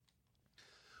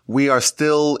We are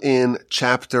still in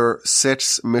chapter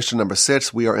 6, mission number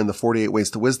 6. We are in the 48 ways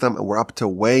to wisdom, and we're up to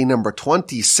way number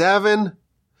 27.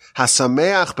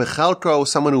 Hasameach bechalko,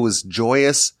 someone who is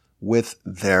joyous with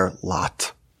their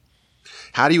lot.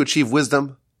 How do you achieve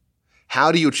wisdom?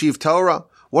 How do you achieve Torah?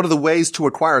 What are the ways to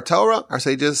acquire Torah? Our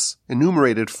sages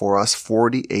enumerated for us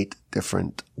 48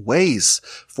 different ways,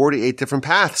 48 different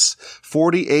paths,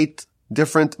 48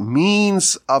 different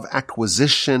means of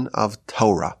acquisition of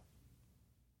Torah.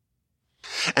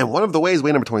 And one of the ways,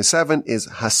 way number 27, is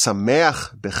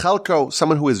hasameach bechalko,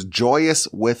 someone who is joyous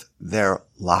with their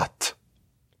lot.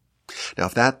 Now,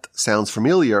 if that sounds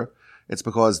familiar, it's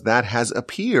because that has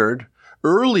appeared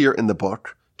earlier in the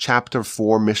book, chapter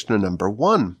 4, Mishnah number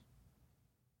 1.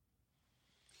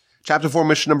 Chapter 4,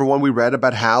 Mishnah number 1, we read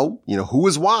about how, who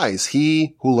is wise?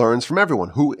 He who learns from everyone.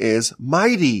 Who is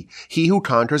mighty? He who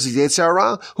conquers his Yetzer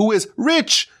Hara. Who is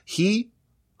rich? He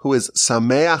who is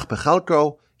sameach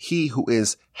bechalko. He who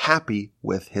is happy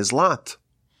with his lot.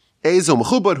 Ezo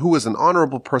mechubad, who is an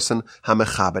honorable person.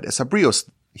 Hamechabed es habrios,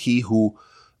 he who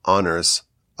honors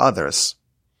others.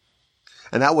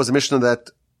 And that was a Mishnah that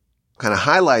kind of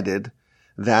highlighted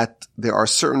that there are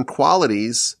certain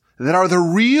qualities that are the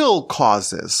real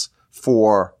causes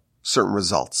for certain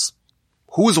results.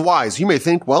 Who is wise? You may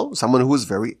think, well, someone who is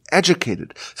very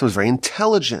educated, someone who's very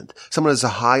intelligent, someone who has a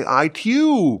high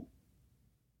IQ.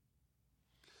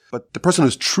 But the person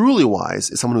who's truly wise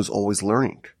is someone who's always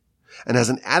learning and has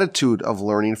an attitude of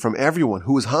learning from everyone,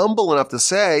 who is humble enough to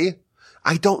say,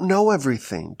 I don't know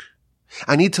everything.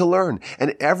 I need to learn,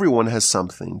 and everyone has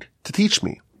something to teach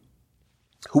me.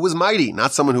 Who is mighty?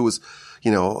 Not someone who is,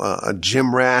 a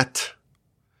gym rat,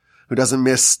 who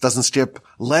doesn't skip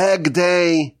leg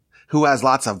day, who has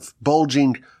lots of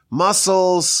bulging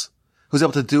muscles, who's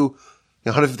able to do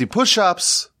 150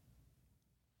 push-ups.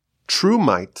 True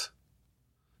might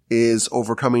is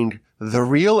overcoming the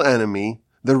real enemy,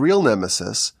 the real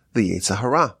nemesis, the Yetzer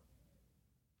Hara.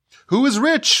 Who is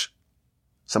rich?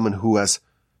 Someone who has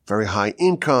very high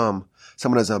income,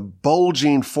 someone who has a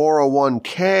bulging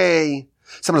 401k,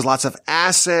 someone who has lots of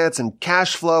assets and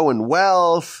cash flow and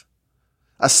wealth,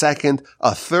 a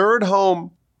third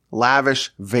home,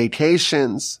 lavish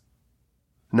vacations.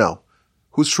 No.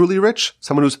 Who's truly rich?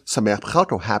 Someone who's sameach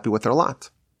b'chalko, happy with their lot.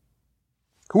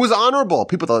 Who is honorable?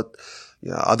 People that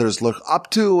others look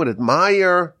up to and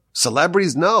admire.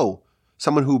 Celebrities? No.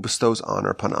 Someone who bestows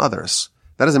honor upon others.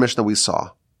 That is a Mishnah we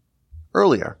saw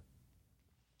earlier.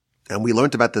 And we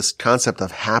learned about this concept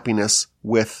of happiness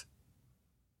with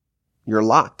your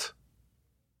lot.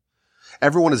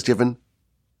 Everyone is given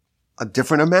a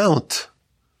different amount,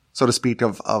 so to speak,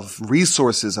 of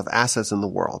resources, of assets in the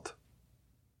world.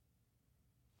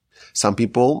 Some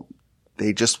people,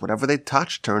 whatever they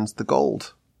touch turns to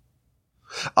gold.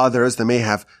 Others, they may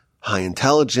have high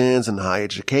intelligence and high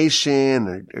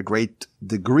education, a great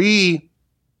degree,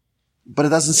 but it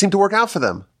doesn't seem to work out for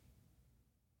them.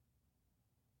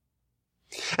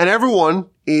 And everyone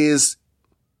is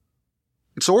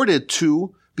exhorted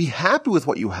to be happy with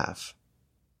what you have.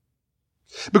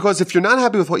 Because if you're not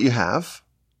happy with what you have,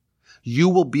 you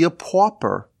will be a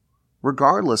pauper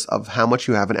regardless of how much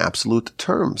you have in absolute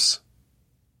terms.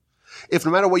 If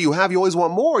no matter what you have, you always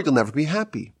want more, you'll never be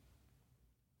happy.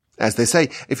 As they say,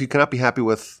 if you cannot be happy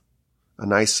with a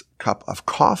nice cup of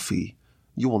coffee,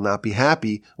 you will not be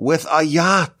happy with a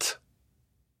yacht.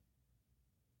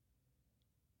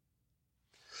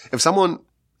 If someone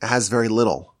has very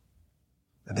little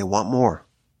and they want more,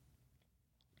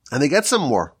 and they get some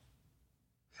more,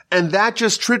 and that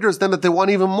just triggers them that they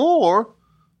want even more,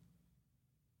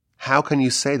 how can you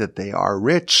say that they are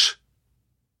rich?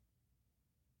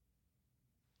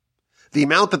 The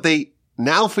amount that they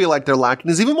now feel like they're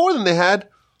lacking is even more than they had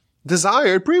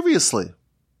desired previously.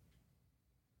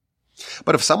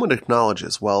 But if someone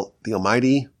acknowledges, well, the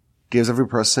Almighty gives every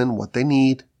person what they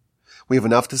need, we have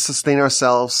enough to sustain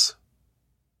ourselves,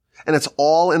 and it's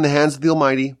all in the hands of the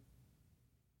Almighty,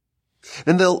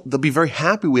 then they'll be very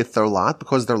happy with their lot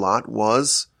because their lot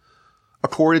was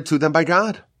accorded to them by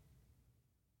God.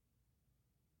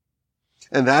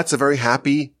 And that's a very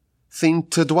happy thing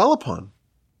to dwell upon.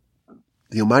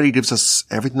 The Almighty gives us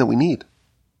everything that we need.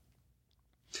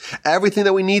 Everything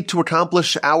that we need to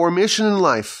accomplish our mission in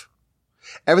life.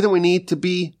 Everything we need to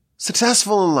be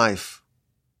successful in life.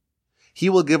 He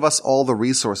will give us all the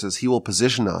resources. He will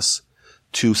position us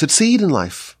to succeed in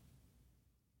life.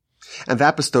 And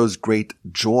that bestows great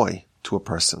joy to a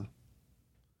person.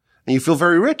 And you feel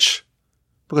very rich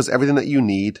because everything that you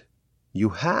need, you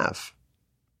have.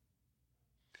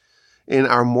 In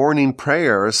our morning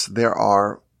prayers, there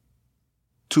are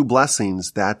two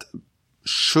blessings that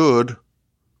should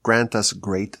grant us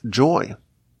great joy.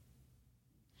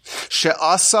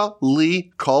 She'asa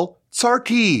li kol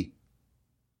tzarki.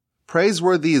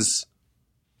 Praiseworthy is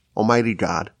Almighty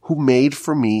God, who made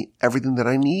for me everything that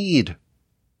I need.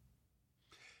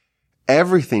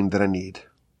 Everything that I need,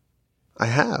 I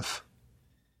have.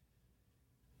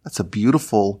 That's a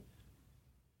beautiful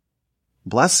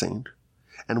blessing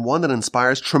and one that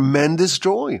inspires tremendous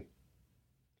joy.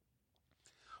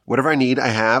 Whatever I need, I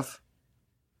have.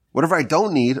 Whatever I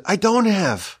don't need, I don't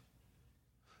have.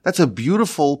 That's a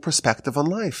beautiful perspective on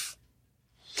life.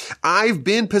 I've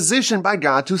been positioned by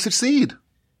God to succeed.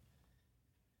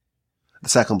 The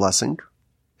second blessing,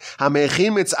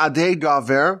 Hamechin mitzadei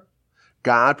gaver,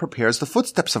 God prepares the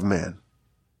footsteps of man.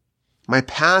 My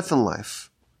path in life,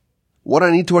 what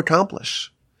I need to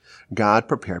accomplish, God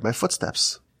prepared my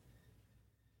footsteps.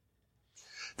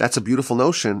 That's a beautiful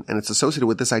notion, and it's associated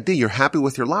with this idea. You're happy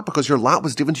with your lot because your lot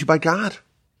was given to you by God.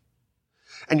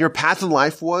 And your path in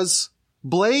life was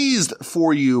blazed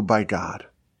for you by God.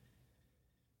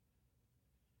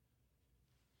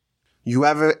 You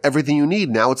have everything you need.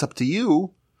 Now it's up to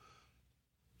you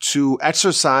to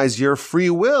exercise your free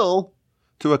will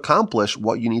to accomplish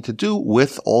what you need to do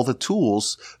with all the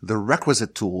tools, the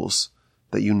requisite tools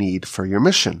that you need for your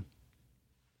mission.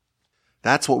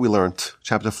 That's what we learned,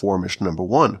 chapter 4, mission number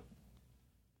 1.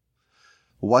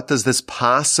 What does this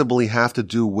possibly have to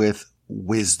do with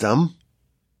wisdom?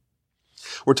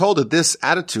 We're told that this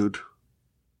attitude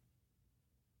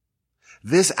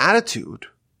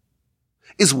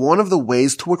is one of the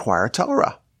ways to acquire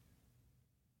Torah.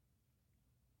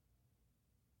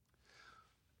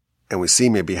 And we see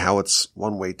maybe how it's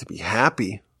one way to be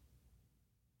happy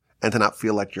and to not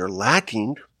feel like you're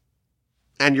lacking.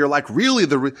 And you're like, really,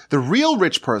 the real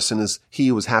rich person is he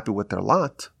who is happy with their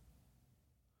lot.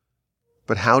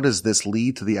 But how does this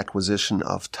lead to the acquisition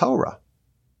of Torah?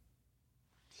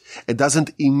 It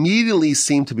doesn't immediately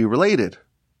seem to be related.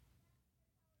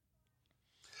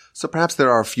 So perhaps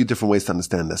there are a few different ways to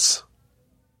understand this.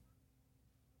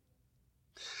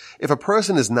 If a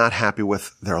person is not happy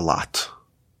with their lot,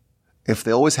 if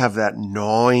they always have that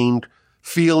gnawing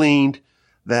feeling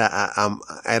that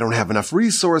I don't have enough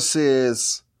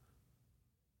resources,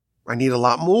 I need a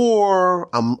lot more,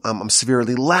 I'm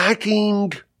severely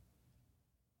lacking,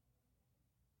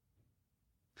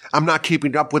 I'm not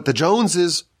keeping up with the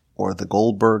Joneses or the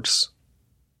Goldbergs.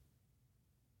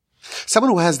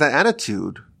 Someone who has that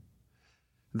attitude,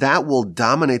 that will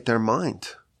dominate their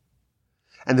mind.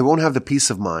 And they won't have the peace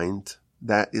of mind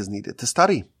that is needed to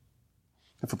study.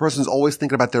 If a person is always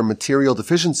thinking about their material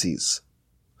deficiencies,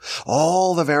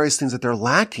 all the various things that they're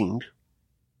lacking,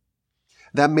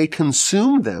 that may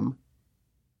consume them,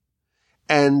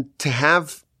 and to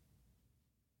have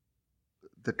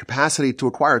the capacity to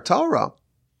acquire Torah,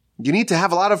 you need to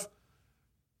have a lot of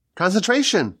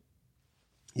concentration.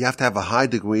 You have to have a high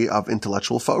degree of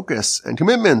intellectual focus and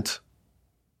commitment.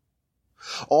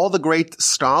 All the great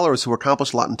scholars who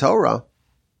accomplished a lot in Torah,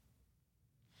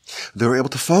 they were able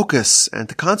to focus and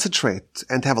to concentrate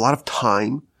and to have a lot of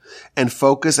time and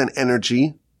focus and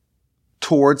energy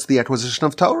towards the acquisition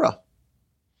of Torah.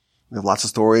 We have lots of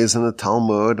stories in the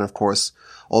Talmud and, of course,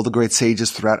 all the great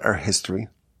sages throughout our history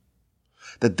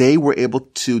that they were able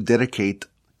to dedicate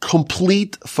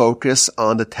complete focus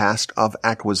on the task of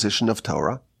acquisition of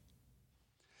Torah,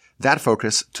 that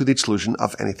focus to the exclusion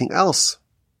of anything else.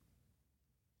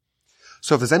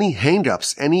 So if there's any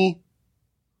hang-ups, any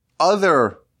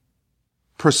other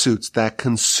pursuits that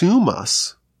consume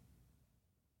us,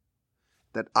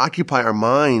 that occupy our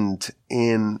mind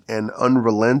in an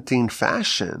unrelenting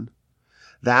fashion,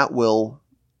 that will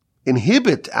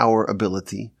inhibit our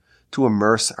ability to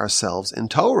immerse ourselves in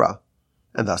Torah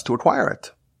and thus to acquire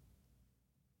it.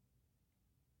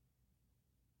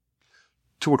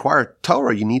 To acquire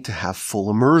Torah, you need to have full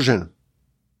immersion.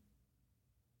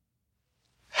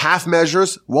 Half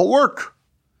measures won't work.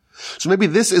 So maybe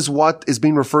this is what is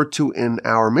being referred to in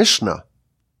our Mishnah.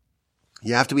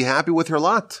 You have to be happy with your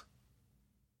lot.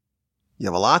 You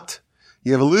have a lot,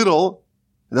 you have a little,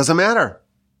 it doesn't matter.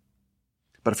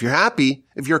 But if you're happy,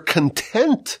 if you're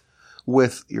content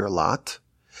with your lot,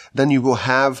 then you will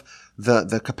have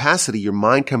the capacity, your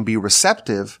mind can be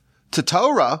receptive to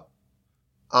Torah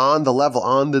on the level,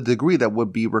 on the degree that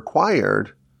would be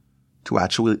required to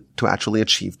actually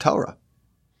achieve Torah.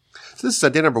 So this is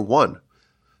idea number 1,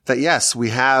 that yes, we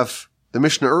have the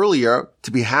Mishnah earlier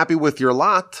to be happy with your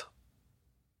lot.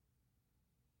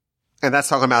 And that's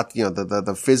talking about,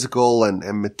 the physical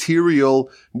and material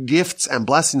gifts and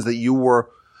blessings that you were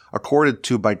accorded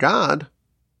to by God.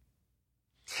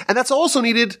 And that's also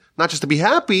needed not just to be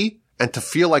happy and to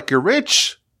feel like you're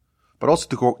rich, But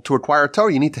also to acquire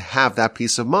Torah, you need to have that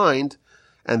peace of mind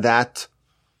and that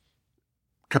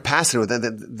capacity, or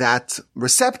that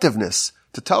receptiveness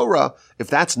to Torah. If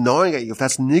that's gnawing at you, if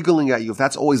that's niggling at you, if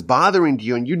that's always bothering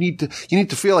you, and you need to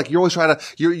feel like you're always trying to,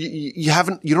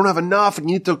 you don't have enough and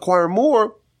you need to acquire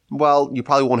more, well, you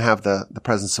probably won't have the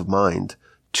presence of mind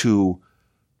to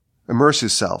immerse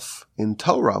yourself in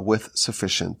Torah with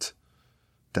sufficient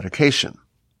dedication.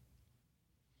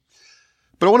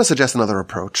 But I want to suggest another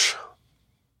approach.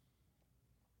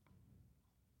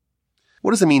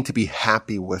 What does it mean to be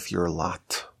happy with your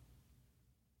lot?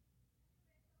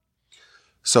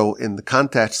 So in the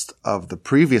context of the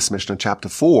previous Mishnah, chapter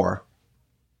 4,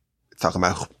 it's talking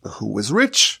about who is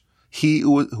rich, he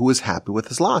who is happy with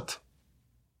his lot.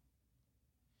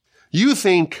 You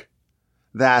think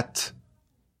that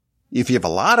if you have a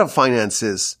lot of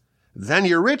finances, then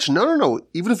you're rich. No.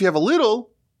 Even if you have a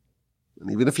little, and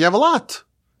even if you have a lot,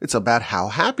 it's about how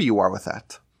happy you are with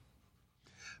that.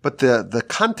 But the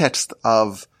context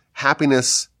of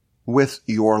happiness with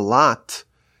your lot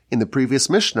in the previous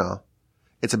Mishnah,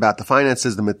 it's about the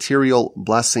finances, the material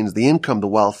blessings, the income, the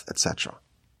wealth, etc.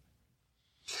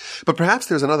 But perhaps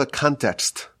there's another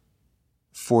context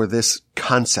for this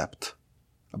concept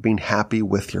of being happy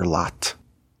with your lot.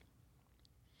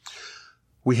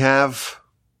 We have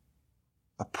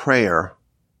a prayer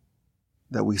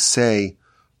that we say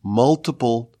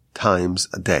multiple times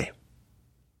a day.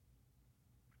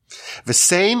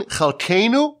 V'sein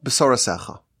chalkeinu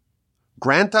b'sorasecha.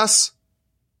 Grant us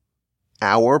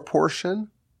our portion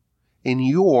in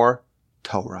your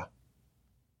Torah.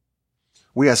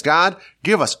 We ask God,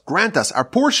 grant us our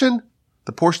portion,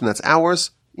 the portion that's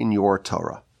ours in your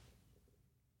Torah.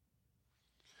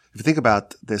 If you think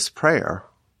about this prayer,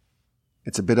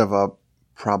 it's a bit of a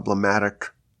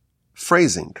problematic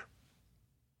phrasing.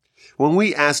 When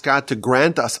we ask God to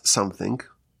grant us something,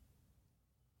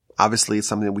 obviously it's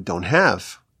something that we don't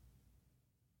have.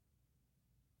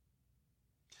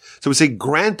 So we say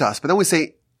grant us, but then we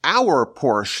say our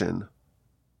portion.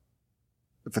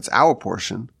 If it's our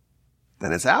portion,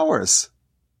 then it's ours.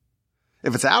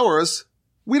 If it's ours,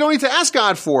 we don't need to ask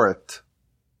God for it.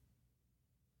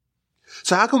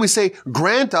 So how can we say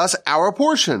grant us our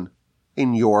portion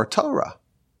in your Torah?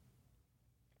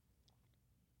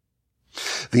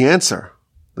 The answer,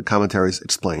 the commentaries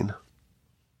explain,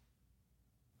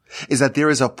 is that there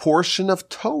is a portion of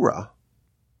Torah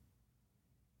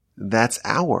that's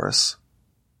ours,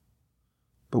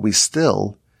 but we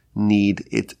still need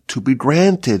it to be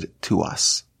granted to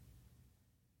us.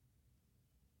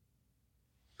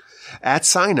 At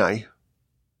Sinai,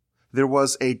 there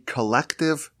was a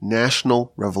collective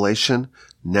national revelation,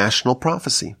 national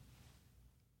prophecy.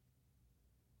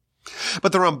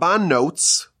 But the Ramban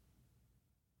notes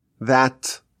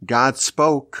that God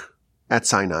spoke at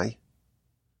Sinai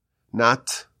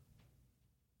not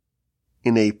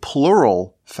in a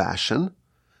plural fashion,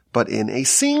 but in a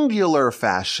singular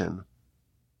fashion.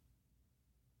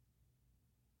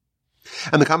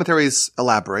 And the commentaries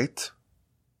elaborate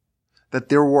that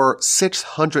there were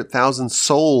 600,000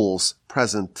 souls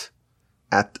present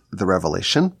at the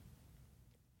revelation.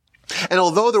 And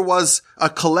although there was a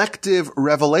collective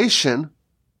revelation,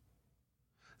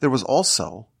 there was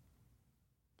also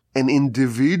an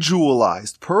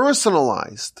individualized,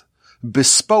 personalized,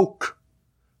 bespoke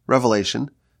revelation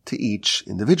to each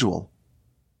individual.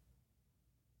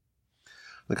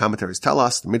 The commentaries tell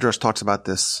us, the Midrash talks about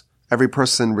this, every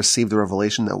person received a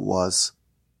revelation that was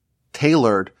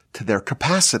tailored to their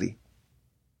capacity.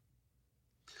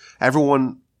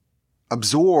 Everyone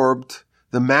absorbed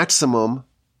the maximum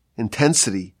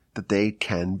intensity that they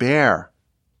can bear.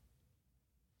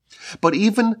 But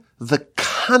even the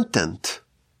content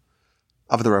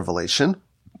of the revelation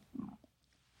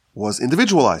was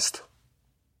individualized.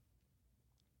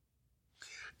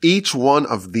 Each one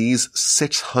of these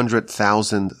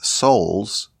 600,000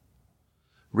 souls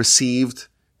received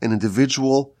an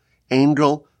individual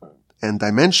angle and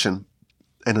dimension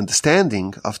and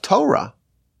understanding of Torah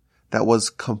that was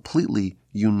completely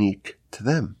unique to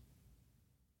them.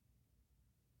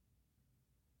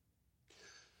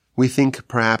 We think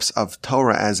perhaps of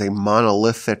Torah as a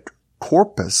monolithic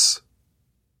corpus,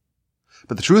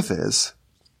 but the truth is,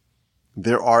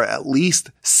 there are at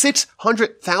least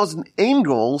 600,000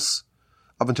 angles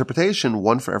of interpretation,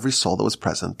 one for every soul that was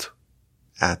present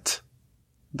at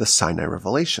the Sinai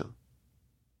revelation.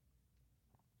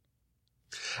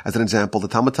 As an example, the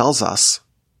Talmud tells us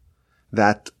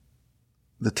that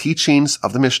the teachings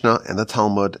of the Mishnah and the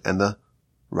Talmud and the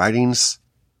writings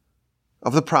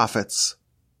of the prophets,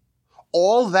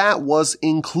 all that was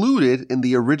included in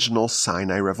the original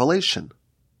Sinai revelation.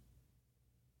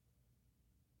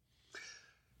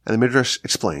 And the Midrash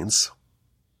explains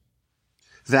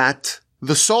that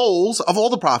the souls of all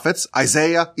the prophets,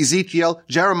 Isaiah, Ezekiel,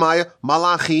 Jeremiah,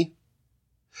 Malachi,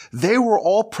 they were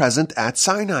all present at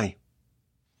Sinai.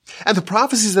 And the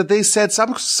prophecies that they said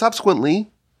subsequently,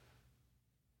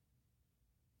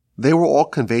 they were all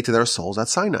conveyed to their souls at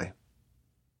Sinai.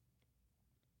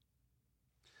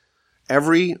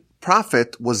 Every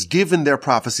prophet was given their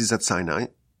prophecies at Sinai.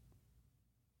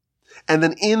 And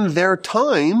then in their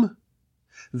time,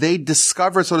 they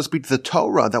discovered, so to speak, the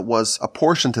Torah that was a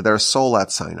portion to their soul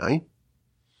at Sinai.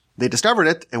 They discovered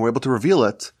it and were able to reveal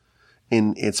it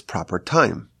in its proper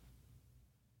time.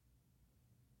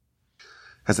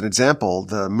 As an example,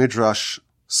 the Midrash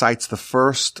cites the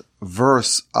first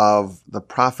verse of the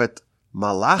prophet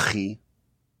Malachi,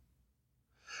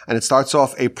 and it starts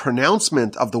off a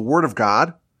pronouncement of the word of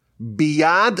God,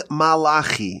 Biyad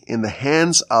Malachi, in the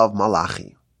hands of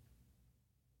Malachi.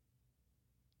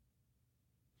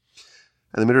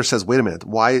 And the Midrash says, wait a minute,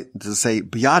 why does it say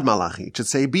Biyad Malachi? It should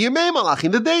say Biyamei Malachi,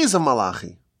 in the days of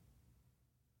Malachi.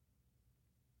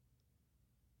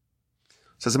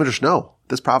 Says the Midrash, no,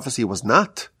 this prophecy was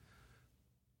not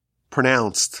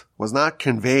pronounced, was not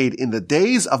conveyed in the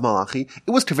days of Malachi.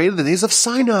 It was conveyed in the days of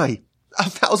Sinai,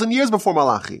 1,000 years before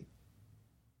Malachi.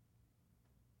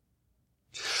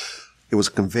 It was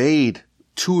conveyed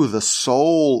to the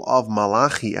soul of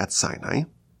Malachi at Sinai,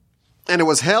 and it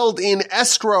was held in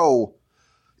escrow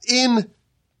in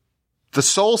the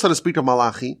soul, so to speak, of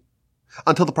Malachi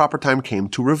until the proper time came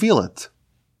to reveal it.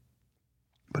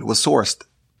 But it was sourced.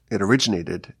 It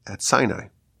originated at Sinai.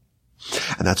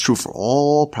 And that's true for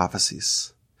all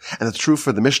prophecies. And it's true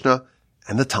for the Mishnah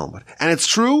and the Talmud. And it's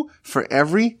true for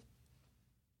every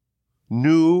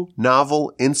new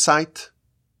novel insight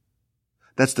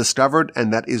that's discovered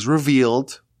and that is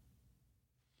revealed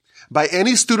by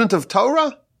any student of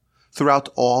Torah throughout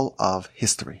all of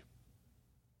history.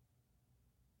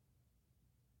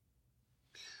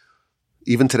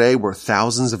 Even today, we're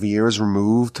thousands of years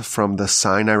removed from the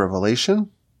Sinai revelation.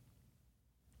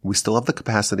 We still have the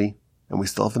capacity and we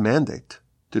still have the mandate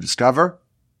to discover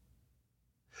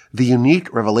the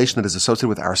unique revelation that is associated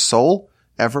with our soul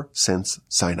ever since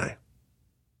Sinai.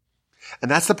 And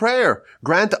that's the prayer.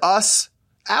 Grant us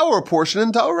our portion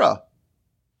in Torah.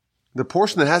 The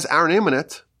portion that has our name in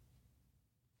it.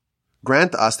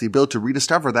 Grant us the ability to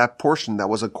rediscover that portion that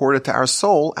was accorded to our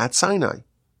soul at Sinai.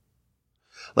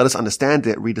 Let us understand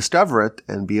it, rediscover it,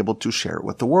 and be able to share it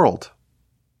with the world.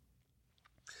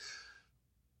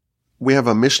 We have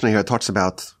a Mishnah here that talks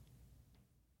about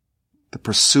the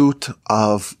pursuit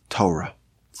of Torah.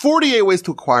 48 ways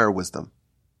to acquire wisdom.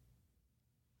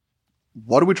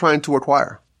 What are we trying to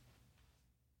acquire?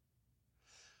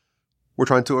 We're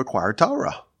trying to acquire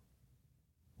Torah.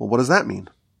 Well, what does that mean?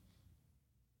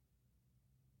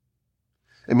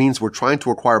 It means we're trying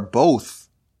to acquire both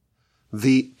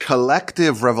the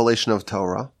collective revelation of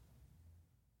Torah,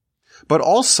 but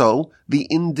also the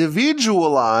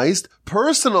individualized,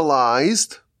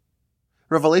 personalized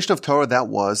revelation of Torah that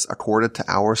was accorded to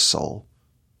our soul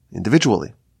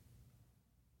individually.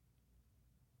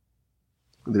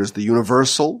 There's the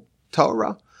universal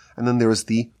Torah, and then there is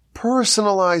the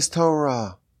personalized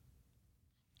Torah.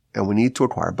 And we need to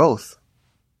acquire both.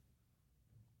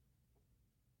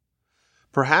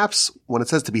 Perhaps when it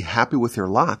says to be happy with your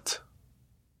lot,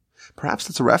 perhaps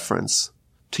it's a reference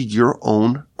to your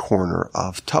own corner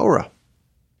of Torah.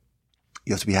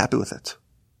 You have to be happy with it.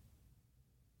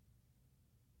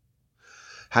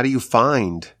 How do you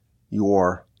find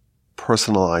your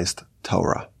personalized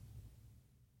Torah?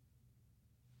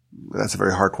 That's a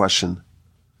very hard question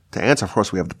to answer. Of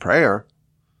course, we have the prayer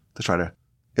to try to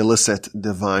elicit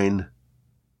divine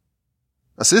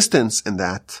assistance in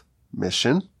that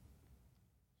mission.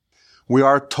 We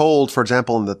are told, for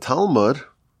example, in the Talmud,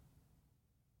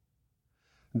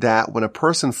 that when a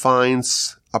person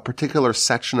finds a particular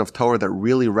section of Torah that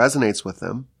really resonates with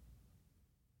them,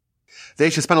 they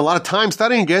should spend a lot of time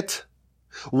studying it.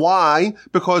 Why?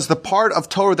 Because the part of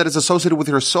Torah that is associated with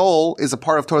your soul is a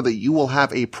part of Torah that you will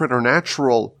have a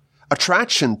preternatural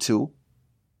attraction to.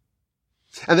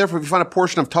 And therefore, if you find a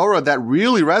portion of Torah that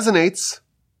really resonates,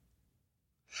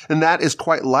 and that is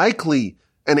quite likely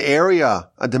an area,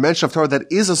 a dimension of Torah that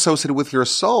is associated with your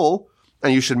soul,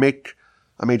 and you should make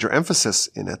a major emphasis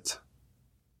in it.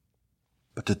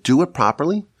 But to do it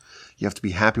properly, you have to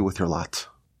be happy with your lot.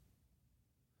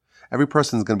 Every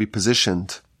person is going to be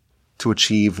positioned to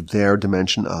achieve their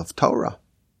dimension of Torah.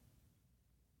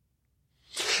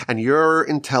 And your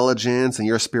intelligence and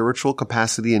your spiritual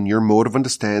capacity and your mode of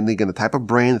understanding and the type of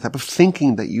brain, the type of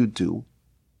thinking that you do,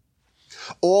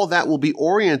 all that will be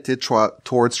oriented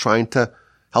towards trying to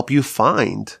help you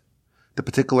find the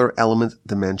particular element,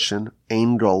 dimension,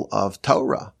 angle of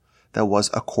Torah that was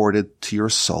accorded to your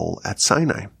soul at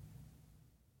Sinai.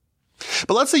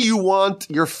 But let's say you want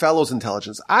your fellow's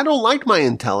intelligence. I don't like my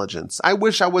intelligence. I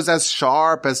wish I was as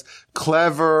sharp, as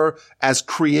clever, as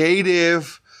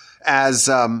creative, as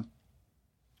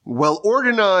well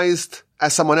organized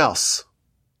as someone else.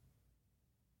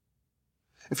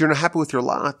 If you're not happy with your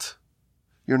lot,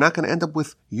 you're not going to end up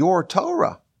with your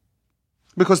Torah.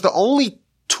 Because the only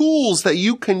tools that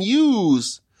you can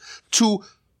use to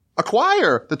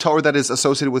acquire the Torah that is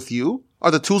associated with you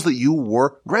are the tools that you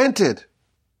were granted.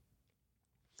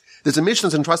 There's a mission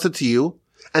that's entrusted to you,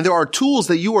 and there are tools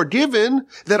that you are given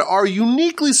that are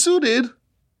uniquely suited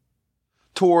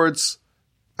towards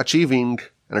achieving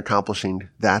and accomplishing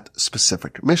that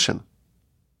specific mission.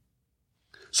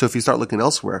 So if you start looking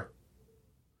elsewhere,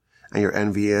 and you're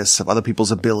envious of other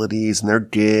people's abilities and their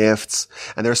gifts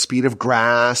and their speed of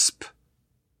grasp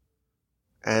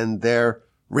and their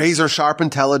razor-sharp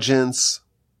intelligence,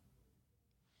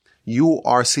 you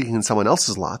are seeking someone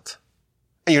else's lot,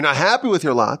 and you're not happy with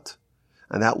your lot,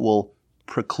 and that will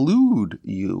preclude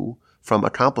you from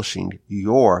accomplishing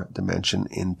your dimension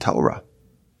in Torah.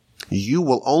 You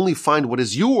will only find what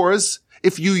is yours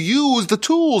if you use the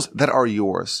tools that are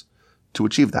yours to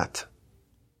achieve that.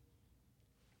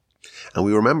 And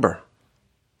we remember,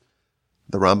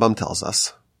 the Rambam tells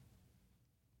us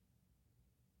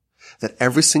that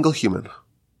every single human,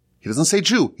 he doesn't say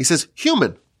Jew, he says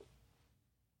human,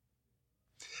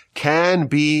 can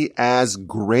be as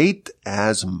great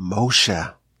as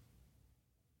Moshe.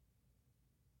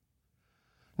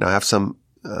 Now I have some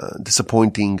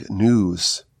disappointing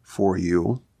news for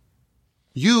you.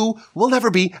 You will never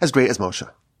be as great as Moshe.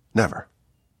 Never.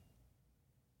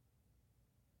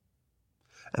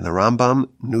 And the Rambam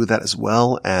knew that as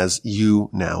well as you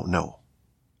now know.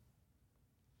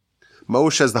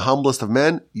 Moshe is the humblest of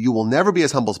men. You will never be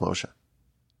as humble as Moshe.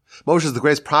 Moshe is the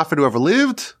greatest prophet who ever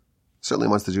lived, certainly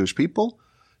amongst the Jewish people.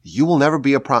 You will never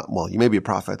be a prophet. Well, you may be a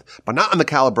prophet, but not on the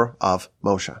caliber of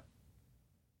Moshe.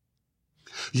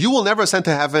 You will never ascend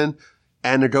to heaven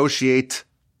and negotiate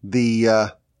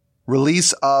the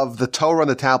release of the Torah and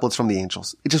the tablets from the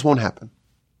angels. It just won't happen.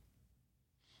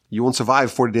 You won't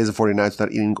survive 40 days and 40 nights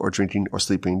without eating or drinking or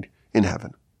sleeping in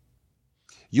heaven.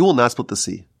 You will not split the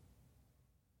sea.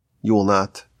 You will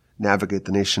not navigate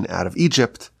the nation out of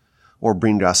Egypt or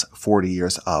bring us 40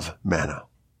 years of manna.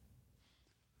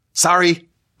 Sorry,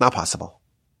 not possible.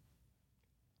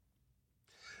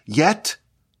 Yet,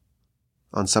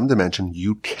 on some dimension,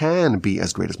 you can be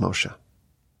as great as Moshe.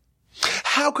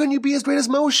 How can you be as great as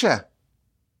Moshe?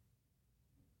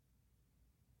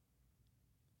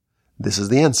 This is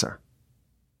the answer.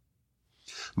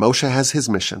 Moshe has his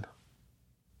mission.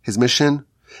 His mission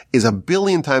is 1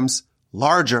 billion times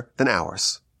larger than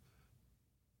ours.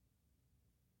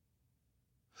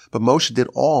 But Moshe did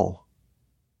all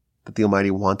that the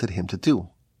Almighty wanted him to do.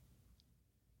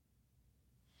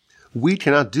 We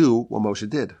cannot do what Moshe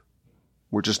did.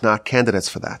 We're just not candidates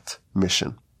for that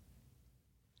mission.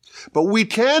 But we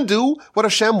can do what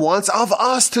Hashem wants of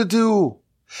us to do.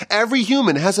 Every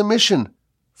human has a mission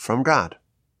from God.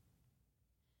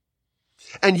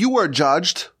 And you are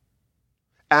judged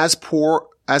as per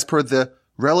the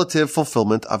relative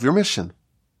fulfillment of your mission.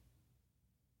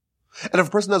 And if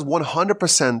a person does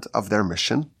 100% of their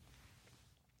mission,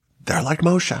 they're like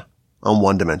Moshe on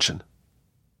one dimension.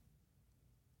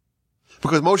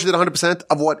 Because Moshe did 100%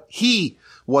 of what he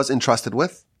was entrusted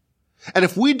with. And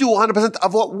if we do 100%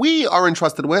 of what we are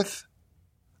entrusted with,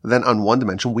 then on one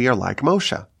dimension we are like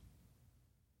Moshe.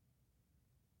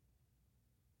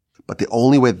 But the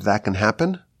only way that can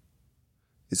happen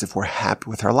is if we're happy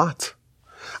with our lot.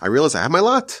 I realize I have my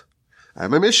lot. I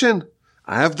have my mission.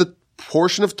 I have the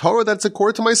portion of Torah that's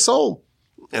according to my soul.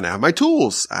 And I have my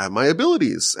tools. I have my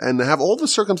abilities. And I have all the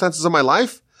circumstances of my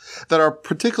life that are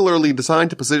particularly designed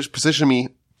to position me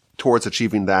towards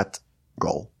achieving that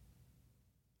goal.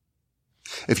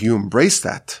 If you embrace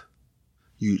that,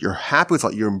 you're happy with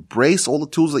it, you embrace all the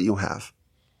tools that you have,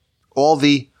 all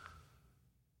the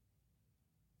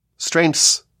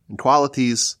strengths and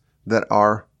qualities that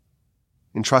are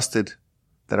entrusted,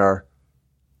 that are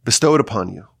bestowed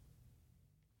upon you.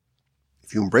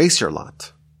 If you embrace your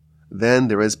lot, then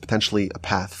there is potentially a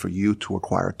path for you to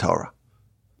acquire Torah.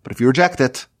 But if you reject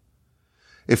it,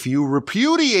 if you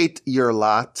repudiate your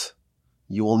lot,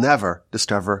 you will never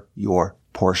discover your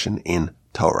portion in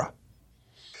Torah.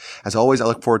 As always, I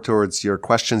look forward towards your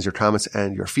questions, your comments,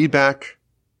 and your feedback.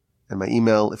 And my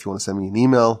email, if you want to send me an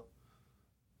email,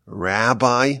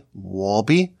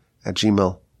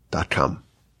 rabbiwalby@gmail.com.